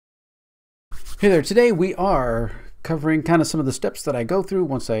Hey there, today we are covering kind of some of the steps that I go through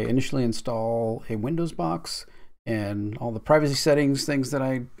once I initially install a Windows box and all the privacy settings, things that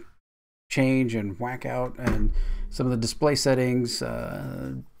I change and whack out, and some of the display settings,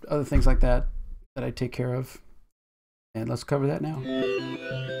 other things like that that I take care of. And let's cover that now.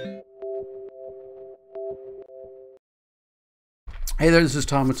 Hey there, this is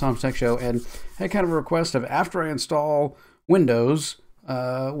Tom with Tom's Tech Show, and I had kind of a request of after I install Windows,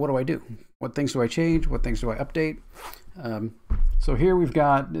 what do I do? What things do I change? What things do I update? So here we've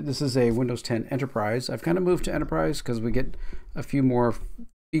got, this is a Windows 10 Enterprise. I've kind of moved to Enterprise because we get a few more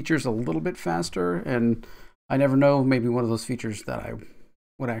features a little bit faster, and I never know, maybe one of those features that I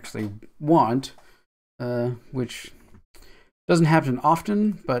would actually want, which doesn't happen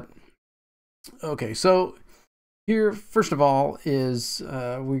often, but okay. So here, first of all, is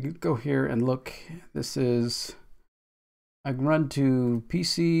we go here and look. This is, I can run to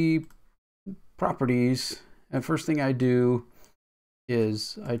PC properties, and first thing I do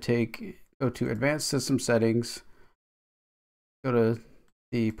is I go to advanced system settings, go to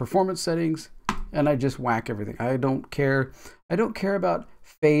the performance settings, and I just whack everything. I don't care about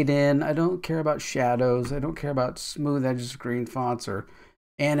fade in, I don't care about shadows, I don't care about smooth edges, green fonts, or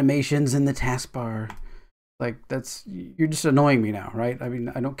animations in the taskbar. Like, you're just annoying me now, right? I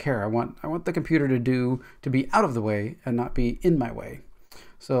mean, I don't care. I want the computer to be out of the way and not be in my way.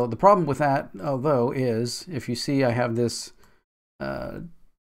 So the problem with that, although, is if you see I have this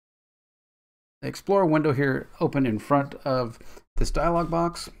Explorer window here open in front of this dialog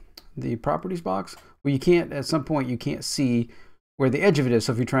box, the properties box, where you can't, at some point, you can't see where the edge of it is.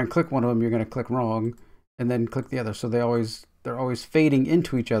 So if you try and click one of them, you're going to click wrong and then click the other. So they're always fading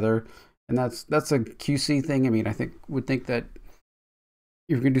into each other. And that's a QC thing. I mean, would think that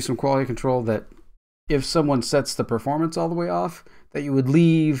you're going to do some quality control, that if someone sets the performance all the way off, that you would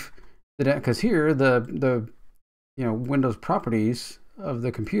leave the, because here the Windows properties of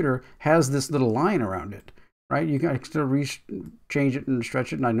the computer has this little line around it, right? You can still change it and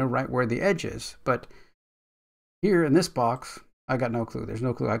stretch it, and I know right where the edge is. But here in this box, I got no clue. There's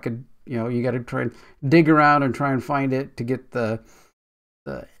no clue. I could, you got to try and dig around and try and find it to get the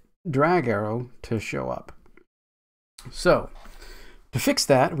drag arrow to show up. So to fix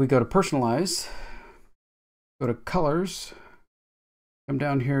that, we go to personalize, go to colors, come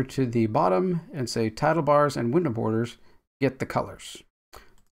down here to the bottom and say title bars and window borders, get the colors.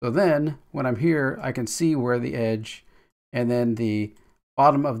 So then when I'm here, I can see where the edge, and then the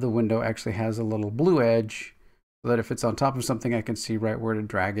bottom of the window actually has a little blue edge, so that if it's on top of something, I can see right where to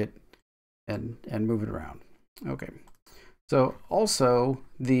drag it and move it around. Okay. So also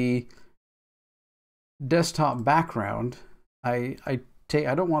the desktop background, I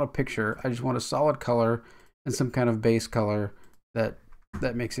don't want a picture. I just want a solid color and some kind of base color that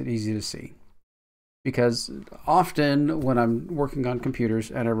makes it easy to see. Because often when I'm working on computers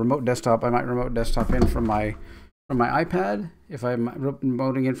and a remote desktop, I might remote desktop in from my iPad. If I'm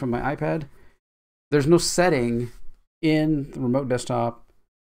remoting in from my iPad, there's no setting in the remote desktop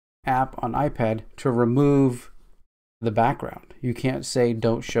app on iPad to remove the background. You can't say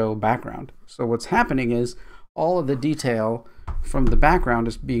don't show background. So what's happening is all of the detail from the background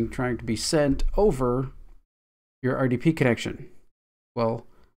is trying to be sent over your RDP connection. Well,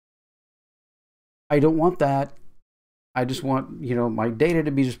 I don't want that. I just want, my data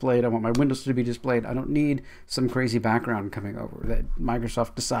to be displayed. I want my windows to be displayed. I don't need some crazy background coming over that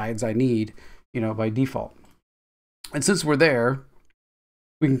Microsoft decides I need, by default. And since we're there,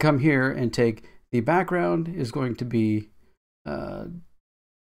 we can come here and take the background is going to be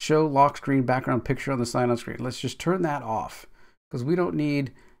show lock screen background picture on the sign-on screen. Let's just turn that off because we don't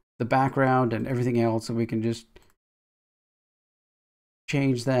need the background and everything else, and we can just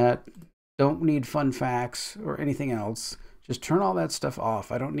change that. Don't need fun facts or anything else. Just turn all that stuff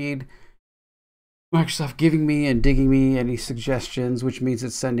off. I don't need Microsoft giving me and digging me any suggestions, which means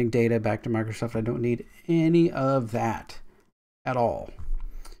it's sending data back to Microsoft. I don't need any of that at all.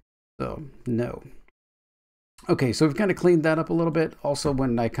 So no. Okay, so we've kind of cleaned that up a little bit. Also,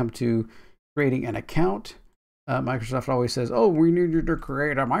 when I come to creating an account, Microsoft always says, oh, we need you to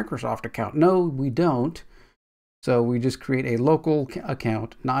create a Microsoft account. No, we don't. So we just create a local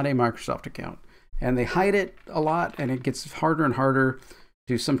account, not a Microsoft account. And they hide it a lot, and it gets harder and harder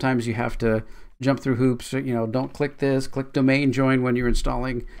to, sometimes you have to jump through hoops. Don't click this, click domain join when you're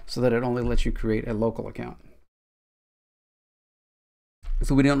installing, so that it only lets you create a local account.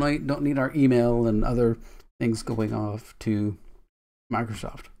 So we don't need our email and other things going off to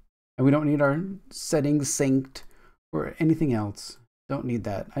Microsoft. And we don't need our settings synced or anything else. Don't need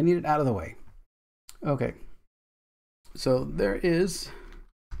that. I need it out of the way. Okay. So there is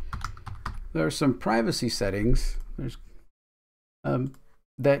there are some privacy settings. There's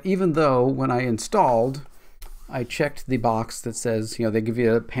that even though when I installed, I checked the box that says, you know, they give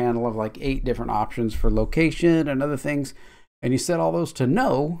you a panel of like 8 different options for location and other things, and you set all those to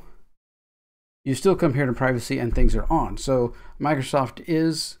no, you still come here to privacy and things are on. So Microsoft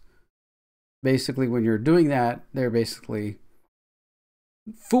is basically, when you're doing that, they're basically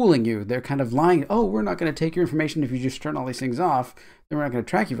fooling you. They're kind of lying. Oh, we're not going to take your information if you just turn all these things off. Then we're not going to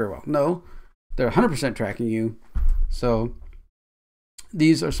track you very well. No, they're 100% tracking you. So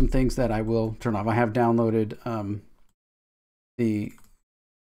these are some things that I will turn off. I have downloaded the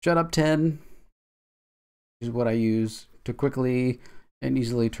Shut Up 10 is what I use to quickly and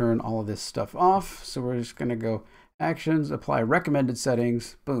easily turn all of this stuff off. So we're just going to go Actions, Apply Recommended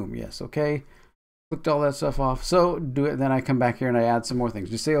Settings. Boom. Yes. Okay. Clicked all that stuff off. So do it. Then I come back here and I add some more things.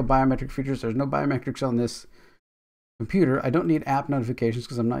 Disable biometric features. There's no biometrics on this computer. I don't need app notifications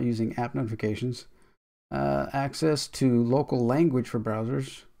because I'm not using app notifications. Access to local language for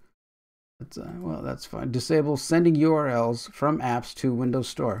browsers. Well, that's fine. Disable sending URLs from apps to Windows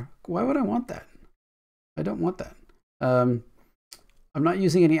Store. Why would I want that? I don't want that. I'm not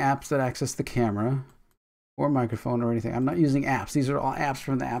using any apps that access the camera or microphone or anything. I'm not using apps. These are all apps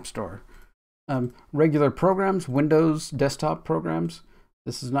from the App Store. Regular programs, Windows desktop programs.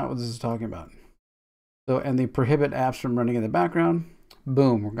 This is not what this is talking about. So, and they prohibit apps from running in the background.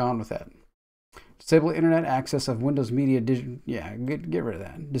 Boom, we're gone with that. Disable internet access of Windows Media Digital. Yeah, get rid of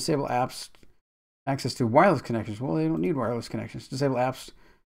that. Disable apps access to wireless connections. Well, they don't need wireless connections. Disable apps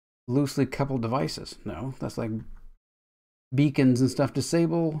loosely coupled devices. No, that's like beacons and stuff.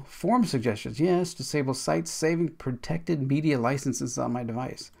 Disable form suggestions. Yes. Disable sites saving protected media licenses on my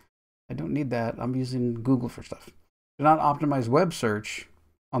device. I don't need that. I'm using Google for stuff. Do not optimize web search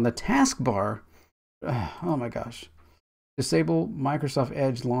on the taskbar. Oh my gosh. Disable Microsoft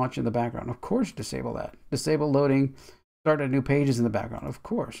Edge launch in the background. Of course, disable that. Disable loading, start a new pages in the background. Of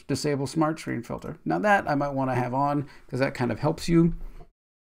course. Disable smart screen filter. Now that I might want to have on because that kind of helps you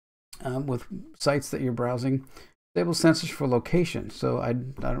with sites that you're browsing. Disable sensors for location. So I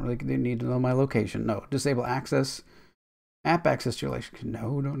don't really need to know my location. No. Disable access. App access to your location.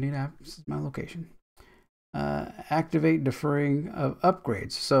 No, don't need app. This is my location. Activate deferring of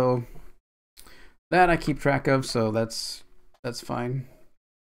upgrades. So that I keep track of, so that's fine.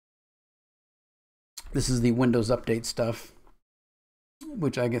 This is the Windows Update stuff,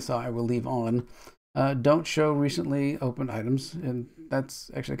 which I guess I will leave on. Don't show recently opened items, and that's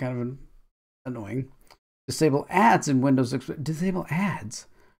actually kind of annoying. Disable ads in Windows. Disable ads.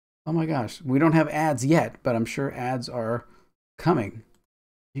 Oh my gosh, we don't have ads yet, but I'm sure ads are coming.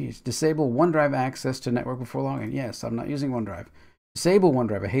 Jeez. Disable OneDrive access to network before login. Yes, I'm not using OneDrive. Disable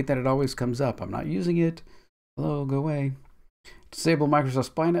OneDrive. I hate that it always comes up. I'm not using it. Hello, go away. Disable Microsoft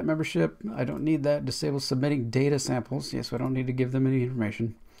Spynet membership. I don't need that. Disable submitting data samples. Yes, I don't need to give them any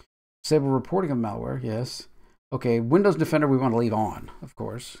information. Disable reporting of malware. Yes. Okay, Windows Defender we want to leave on, of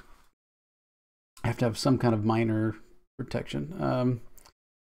course. I have to have some kind of minor protection.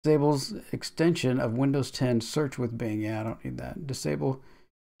 Disables extension of Windows 10 search with Bing. Yeah, I don't need that. Disable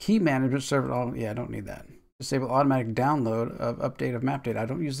key management server. Yeah, I don't need that. Disable automatic download of update of map data. I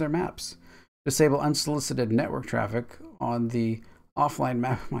don't use their maps. Disable unsolicited network traffic on the offline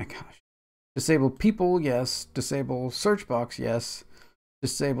map. Oh my gosh. Disable people. Yes. Disable search box. Yes.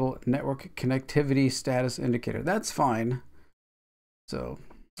 Disable network connectivity status indicator. That's fine. So,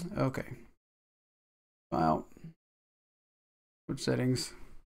 okay. File. Switch settings.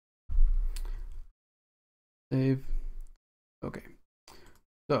 Save. Okay.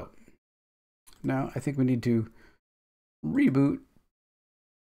 So now I think we need to reboot.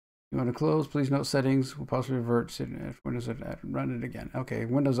 You want to close? Please note settings will possibly revert. Windows run it again. Okay,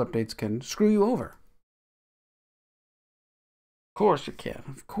 Windows updates can screw you over. Of course it can.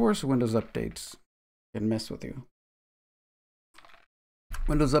 Of course Windows updates can mess with you.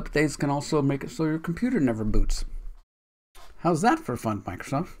 Windows updates can also make it so your computer never boots. How's that for fun,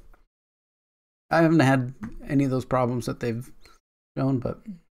 Microsoft? I haven't had any of those problems that they've shown, but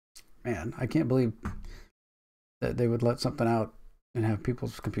man, I can't believe that they would let something out and have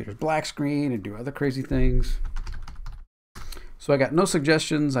people's computers black screen and do other crazy things. So I got no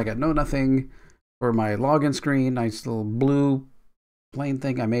suggestions. I got no nothing for my login screen. Nice little blue plain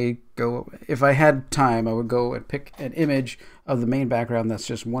thing. I may go, if I had time, I would go and pick an image of the main background that's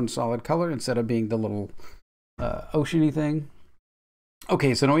just one solid color instead of being the little oceany thing.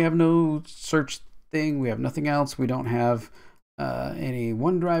 Okay, so now we have no search thing. We have nothing else. We don't have any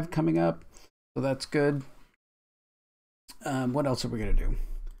OneDrive coming up, so that's good. What else are we going to do?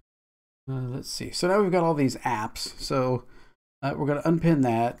 Let's see. So now we've got all these apps. So we're going to unpin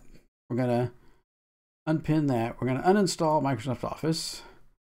that. We're going to unpin that. We're going to uninstall Microsoft Office.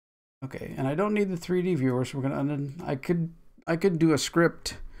 Okay, and I don't need the 3D viewer, so we're going to I could do a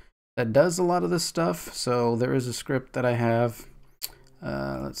script that does a lot of this stuff. So there is a script that I have.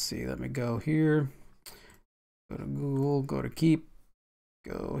 Let's see, let me go here. Go to Google, go to Keep,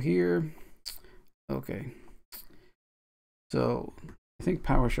 go here. Okay. So I think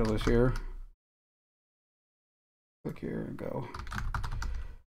PowerShell is here. Click here and go.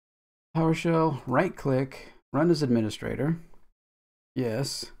 PowerShell, right click, run as administrator.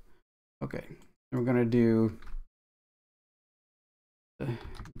 Yes. Okay. And we're going to do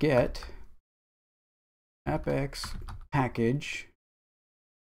Get-AppxPackage.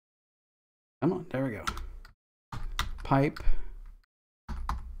 Come on, there we go. Pipe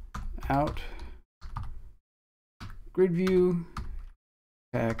Out-GridView,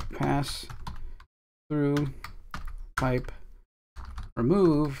 PassThru, pipe,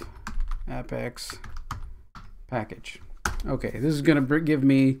 Remove-AppxPackage. Okay, this is going to give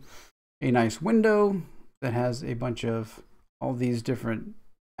me a nice window that has a bunch of all these different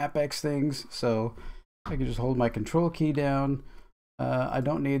Appx things. So I can just hold my control key down. I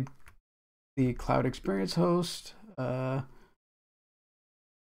don't need the cloud experience host. I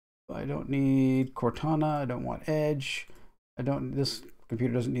don't need Cortana. I don't want Edge. This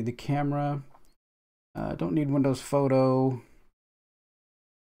computer doesn't need the camera. I don't need Windows Photo.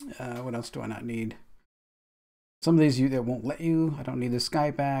 What else do I not need? Some of these that won't let you. I don't need the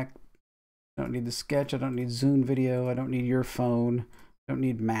Skype app. I don't need the sketch. I don't need Zoom video. I don't need your phone. I don't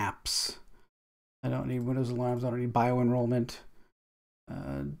need maps. I don't need Windows alarms. I don't need bio-enrollment.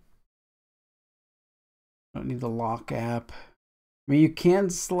 I don't need the lock app. I mean, you can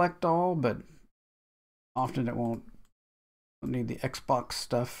select all, but often it won't. I don't need the Xbox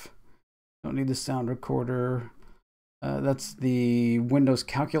stuff. I don't need the sound recorder. That's the Windows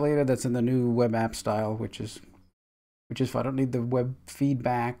calculator that's in the new web app style, which is fine. I don't need the web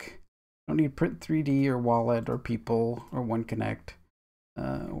feedback. I don't need Print 3D or Wallet or People or OneConnect.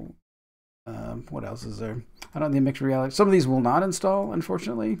 What else is there? I don't need mixed reality. Some of these will not install,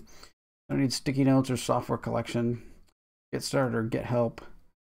 unfortunately. I don't need sticky notes or software collection, Get Started or Get Help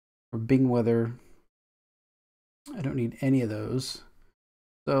or Bing Weather. I don't need any of those.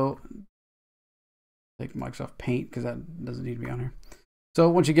 So take Microsoft Paint because that doesn't need to be on here. So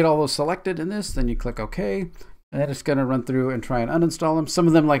once you get all those selected in this, then you click OK. And then it's going to run through and try and uninstall them. Some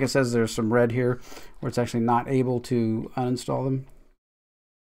of them, like it says, there's some red here where it's actually not able to uninstall them.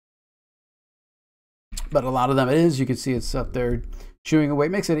 But a lot of them it is. You can see it's up there chewing away.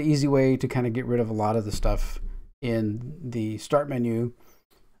 It makes it an easy way to kind of get rid of a lot of the stuff in the start menu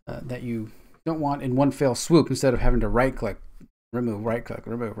that you don't want in one fell swoop, instead of having to right-click, remove, right-click,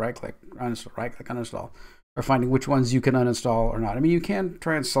 remove, right-click, uninstall, right-click, uninstall, or finding which ones you can uninstall or not. I mean, you can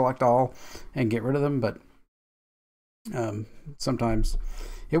try and select all and get rid of them, but sometimes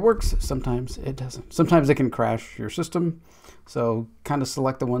it works, sometimes it doesn't. Sometimes it can crash your system, so kind of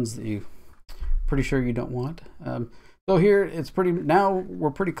select the ones that you pretty sure you don't want. So here it's pretty, now we're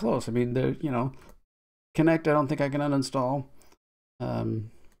pretty close. I mean, the, you know, Connect, I don't think I can uninstall.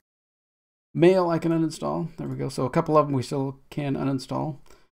 Mail I can uninstall. There we go. So a couple of them we still can uninstall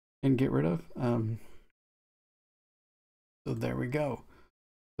and get rid of. So there we go.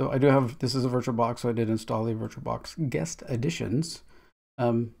 So I do have, this is a VirtualBox, so I did install the VirtualBox guest editions.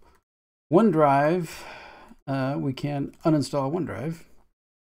 OneDrive, we can uninstall OneDrive.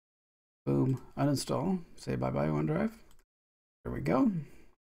 Boom, uninstall. Say bye-bye OneDrive. There we go.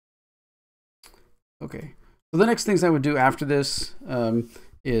 Okay, so the next things I would do after this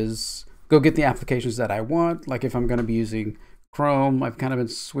is go get the applications that I want. Like if I'm going to be using Chrome, I've kind of been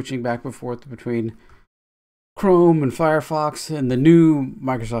switching back and forth between Chrome and Firefox and the new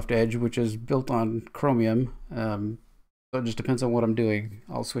Microsoft Edge, which is built on Chromium. So it just depends on what I'm doing.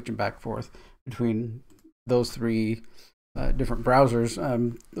 I'll switch them back and forth between those three different browsers.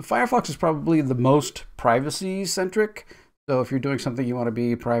 The Firefox is probably the most privacy centric. So if you're doing something you want to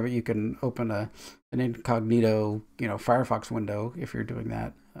be private, you can open an incognito, Firefox window if you're doing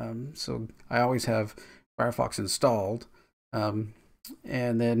that. So I always have Firefox installed, and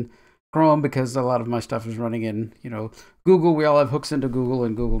then Chrome, because a lot of my stuff is running in, Google. We all have hooks into Google,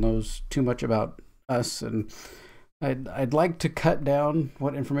 and Google knows too much about us. And I'd like to cut down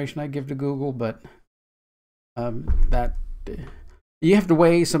what information I give to Google, but that you have to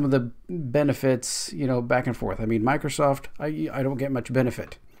weigh some of the benefits, back and forth. I mean, Microsoft, I don't get much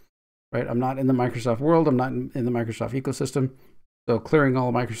benefit, right? I'm not in the Microsoft world. I'm not in the Microsoft ecosystem. So clearing all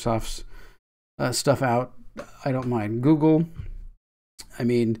of Microsoft's stuff out, I don't mind. Google, I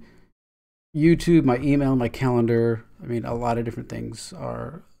mean, YouTube, my email, my calendar, I mean, a lot of different things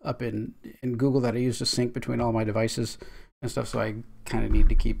are up in Google that I use to sync between all my devices and stuff, so I kind of need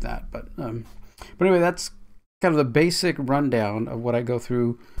to keep that. But anyway, that's kind of the basic rundown of what I go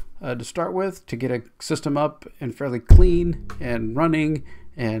through to start with to get a system up and fairly clean and running,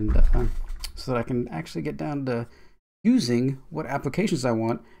 and so that I can actually get down to using what applications I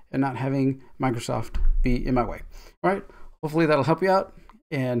want and not having Microsoft be in my way. All right, hopefully that'll help you out,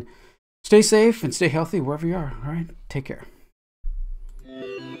 and stay safe and stay healthy wherever you are. All right, take care.